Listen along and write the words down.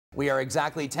We are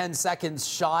exactly 10 seconds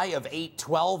shy of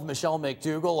 8:12. Michele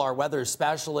McDougall, our weather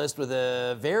specialist, with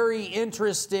a very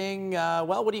interesting,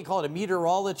 well, what do you call it, a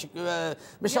meteorology?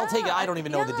 Michele, take it. I don't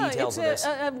even know the details of this.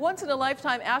 It's a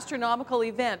once-in-a-lifetime astronomical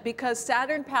event because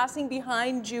Saturn passing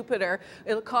behind Jupiter,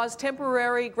 it'll cause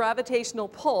temporary gravitational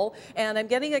pull, and I'm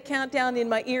getting a countdown in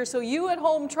my ear, so you at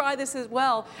home try this as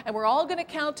well, and we're all going to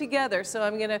count together. So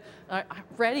I'm going to,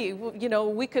 ready, you know,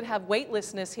 we could have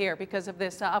weightlessness here because of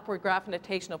this upward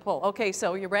gravitational pull. Okay,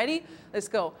 so you ready? Let's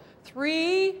go.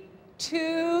 3,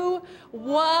 2,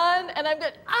 1, and I'm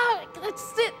good.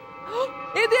 That's it.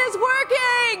 It is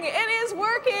working! It is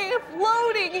working!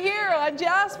 Floating here on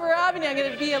Jasper Ave. I'm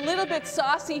going to be a little bit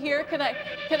saucy here. Can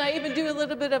I even do a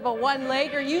little bit of a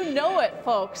one-legger? You know it,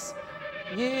 folks.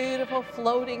 Beautiful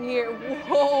floating here.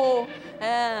 Whoa!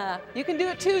 You can do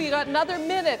it too. You got another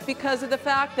minute because of the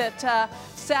fact that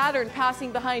Saturn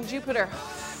passing behind Jupiter.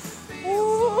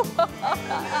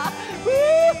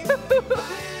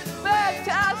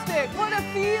 Fantastic! What a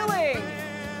feeling!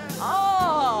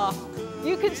 Oh,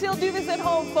 you can still do this at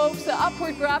home, folks. The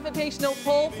upward gravitational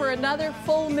pull for another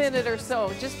full minute or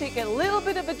so. Just take a little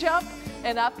bit of a jump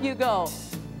and up you go.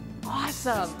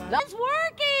 Awesome! It's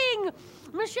working!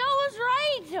 Michele was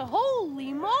right!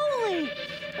 Holy moly!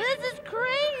 This is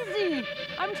crazy!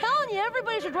 I'm telling you,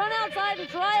 everybody should run outside and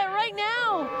try it right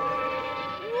now!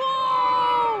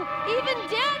 Whoa! Even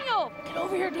Daniel! Get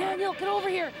over here, Daniel! Get over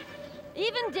here!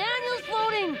 Even Daniel's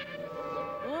floating!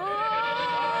 Whoa!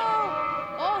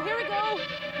 Oh, here we go!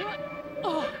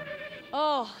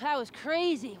 Oh, that was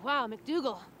crazy. Wow,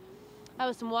 McDougall. That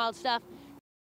was some wild stuff.